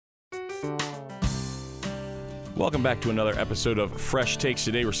Welcome back to another episode of Fresh Takes.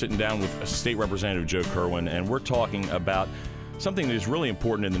 Today we're sitting down with State Representative Joe Kerwin, and we're talking about something that is really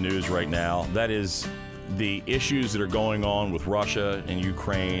important in the news right now. That is the issues that are going on with Russia and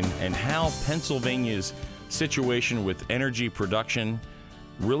Ukraine, and how Pennsylvania's situation with energy production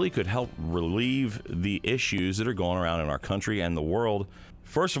really could help relieve the issues that are going around in our country and the world.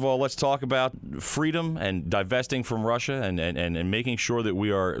 First of all, let's talk about freedom and divesting from Russia and making sure that we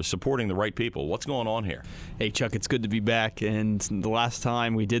are supporting the right people. What's going on here? Hey, Chuck, it's good to be back. And the last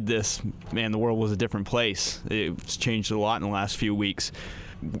time we did this, man, the world was a different place. It's changed a lot in the last few weeks.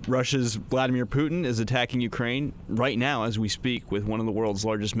 Russia's Vladimir Putin is attacking Ukraine right now as we speak with one of the world's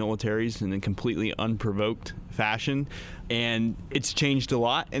largest militaries in a completely unprovoked fashion. And it's changed a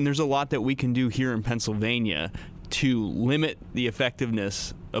lot. And there's a lot that we can do here in Pennsylvania to limit the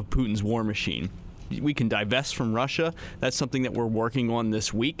effectiveness of Putin's war machine. We can divest from Russia. That's something that we're working on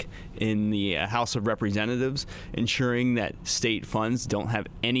this week in the House of Representatives, ensuring that state funds don't have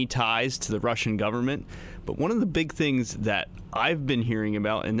any ties to the Russian government. But one of the big things that I've been hearing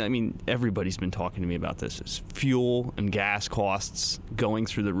about, and I mean everybody's been talking to me about this, is fuel and gas costs going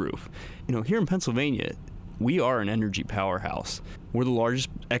through the roof. You know, here in Pennsylvania, we are an energy powerhouse. We're the largest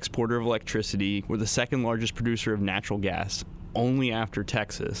exporter of electricity. We're the second largest producer of natural gas, only after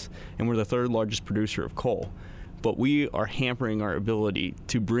Texas, and we're the third largest producer of coal. But we are hampering our ability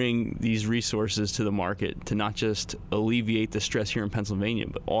to bring these resources to the market to not just alleviate the stress here in Pennsylvania,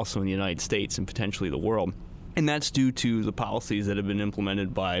 but also in the United States and potentially the world. And that's due to the policies that have been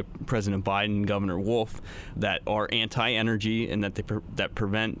implemented by President Biden and Governor Wolf that are anti-energy and that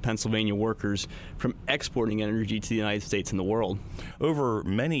prevent Pennsylvania workers from exporting energy to the United States and the world. Over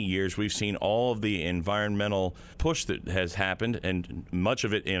many years, we've seen all of the environmental push that has happened, and much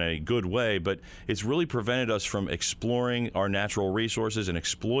of it in a good way, but it's really prevented us from exploring our natural resources and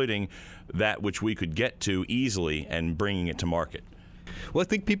exploiting that which we could get to easily and bringing it to market. Well, I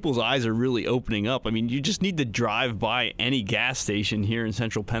think people's eyes are really opening up. I mean, you just need to drive by any gas station here in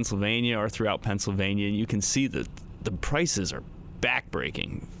central Pennsylvania or throughout Pennsylvania, and you can see that the prices are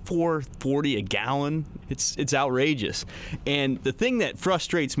backbreaking. $4.40 a gallon. It's outrageous. And the thing that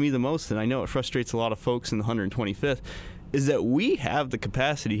frustrates me the most, and I know it frustrates a lot of folks in the 125th, is that we have the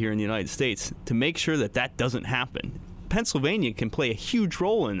capacity here in the United States to make sure that that doesn't happen. Pennsylvania can play a huge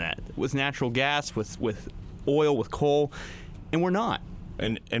role in that with natural gas, with oil, with coal, and we're not.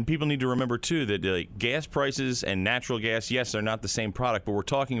 And people need to remember, too, that gas prices and natural gas, yes, they're not the same product, but we're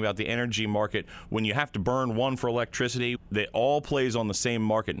talking about the energy market. When you have to burn one for electricity, that all plays on the same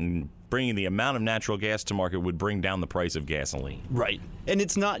market, and bringing the amount of natural gas to market would bring down the price of gasoline. Right. And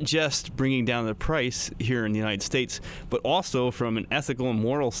it's not just bringing down the price here in the United States, but also from an ethical and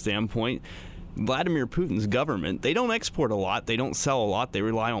moral standpoint. Vladimir Putin's government, they don't export a lot, they don't sell a lot, they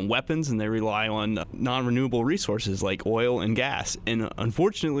rely on weapons and they rely on non-renewable resources like oil and gas. And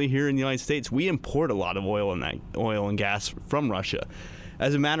unfortunately here in the United States, we import a lot of oil and gas from Russia.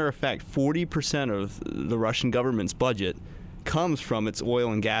 As a matter of fact, 40% of the Russian government's budget comes from its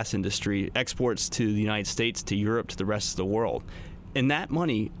oil and gas industry, exports to the United States, to Europe, to the rest of the world. And that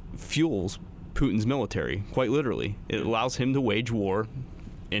money fuels Putin's military, quite literally. It allows him to wage war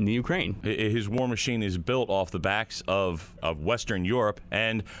in the Ukraine. His war machine is built off the backs of Western Europe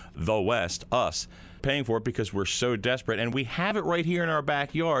and the West, us, paying for it because we're so desperate. And we have it right here in our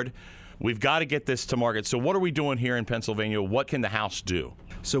backyard. We've got to get this to market. So what are we doing here in Pennsylvania? What can the House do?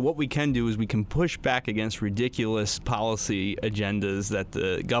 So what we can do is we can push back against ridiculous policy agendas that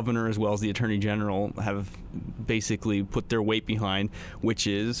the governor as well as the attorney general have basically put their weight behind, which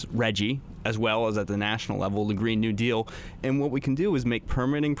is RGGI, as well as at the national level, the Green New Deal. And what we can do is make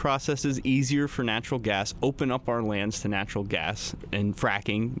permitting processes easier for natural gas, open up our lands to natural gas and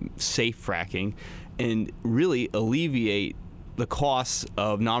fracking, safe fracking, and really alleviate the costs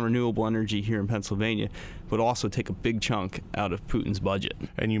of non-renewable energy here in Pennsylvania, but also take a big chunk out of Putin's budget.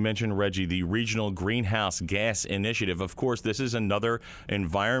 And you mentioned RGGI, the Regional Greenhouse Gas Initiative. Of course, this is another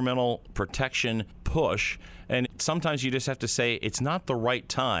environmental protection push, and sometimes you just have to say it's not the right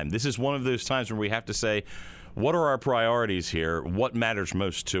time. This is one of those times where we have to say, what are our priorities here? What matters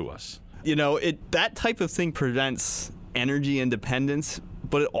most to us? You know, that type of thing prevents energy independence,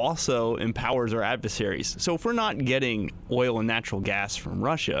 but it also empowers our adversaries. So if we're not getting oil and natural gas from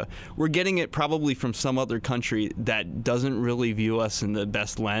Russia, we're getting it probably from some other country that doesn't really view us in the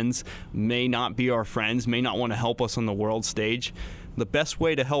best lens, may not be our friends, may not want to help us on the world stage. The best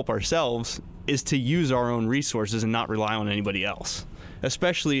way to help ourselves is to use our own resources and not rely on anybody else,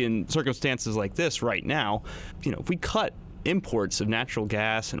 especially in circumstances like this right now. You know, if we cut imports of natural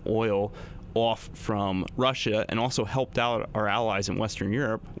gas and oil, off from Russia and also helped out our allies in Western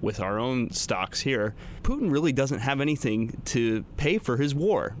Europe with our own stocks here, Putin really doesn't have anything to pay for his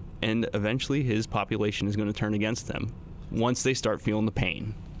war. And eventually his population is going to turn against them once they start feeling the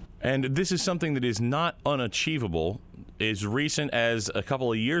pain. And this is something that is not unachievable. As recent as a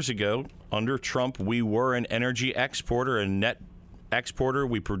couple of years ago, under Trump, we were an energy exporter, a net exporter.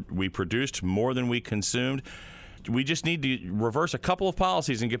 We produced more than we consumed. We just need to reverse a couple of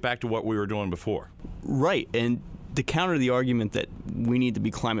policies and get back to what we were doing before. Right. And to counter the argument that we need to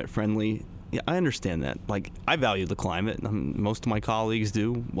be climate friendly, yeah, I understand that. Like, I value the climate. Most of my colleagues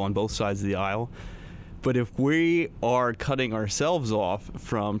do on both sides of the aisle. But if we are cutting ourselves off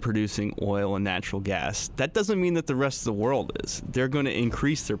from producing oil and natural gas, that doesn't mean that the rest of the world is. They're going to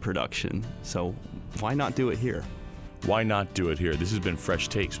increase their production. So why not do it here? Why not do it here? This has been Fresh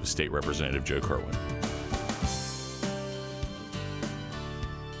Takes with State Representative Joe Kerwin.